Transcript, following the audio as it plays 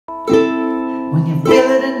When you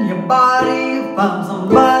feel it in your body, you found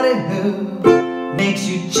somebody who makes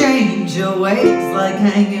you change your ways, like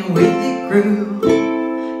hanging with your crew.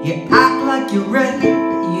 You act like you're ready,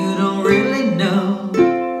 but you don't really know.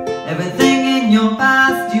 Everything in your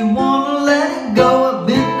past, you wanna let it go. I've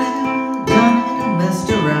been there, done it, and messed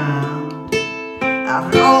around.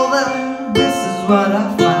 After all that, this is what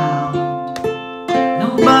I found.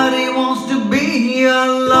 Nobody wants to be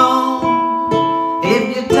alone.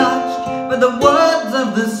 If you're touched by the words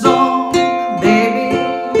of the song, baby,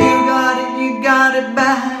 you got it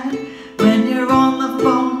bad. When you're on the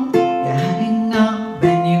phone, you hang up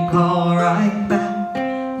and you call right back.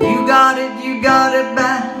 You got it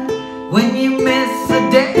bad. When you miss a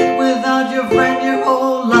day without your friend, your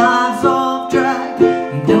whole life's off track.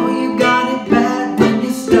 You know you got it bad when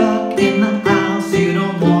you're stuck in the house. You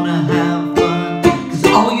don't wanna have fun, 'cause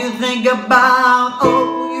all you think about,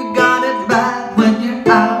 oh, you got it bad when you're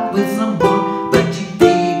out with someone, but you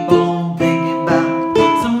keep on thinking about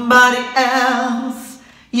somebody else.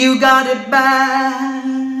 You got it bad.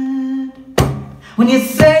 When you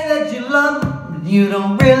say that you love them, but you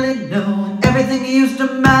don't really know, and everything used to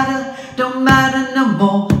matter don't matter no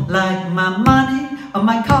more. Like my money or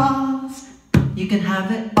my cars, you can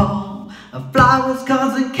have it all. Flowers,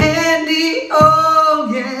 cars, and candy,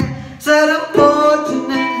 oh yeah. Said I'm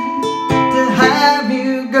fortunate to have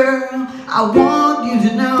you, girl. I want you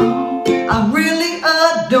to know I really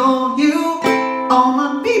adore you. All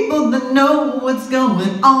my people that know what's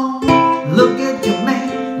going on, look at your man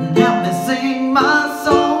and help me sing my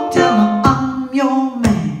song. Tell him I'm your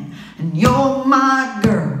man and you're my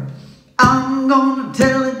girl. I'm gonna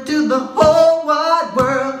tell it to the whole wide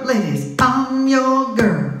world, ladies, I'm your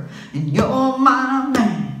girl and you're my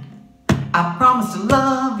man. I promise to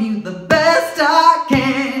love you the best I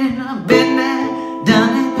can. I've been there,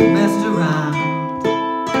 done it, and messed around.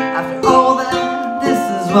 After all that, this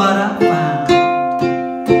is what I found.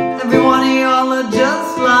 Every one of y'all are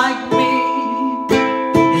just like me.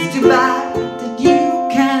 It's too bad that you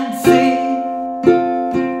can't see.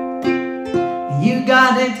 You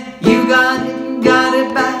got it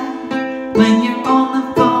bad. When you're on the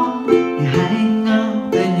phone, you hang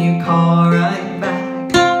up and you call right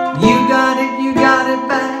back. You got it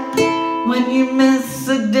bad. When you miss a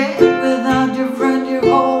day without your friend, your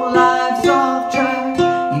whole life's off track.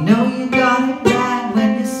 You know you got it bad when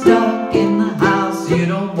you're stuck in the house. You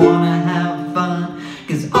don't wanna have fun,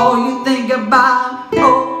 'cause all you think about,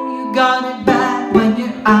 oh, you got it bad when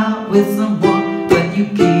you're out with someone, but you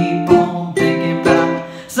keep on thinking about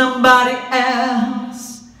somebody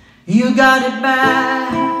else. You got it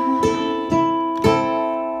bad.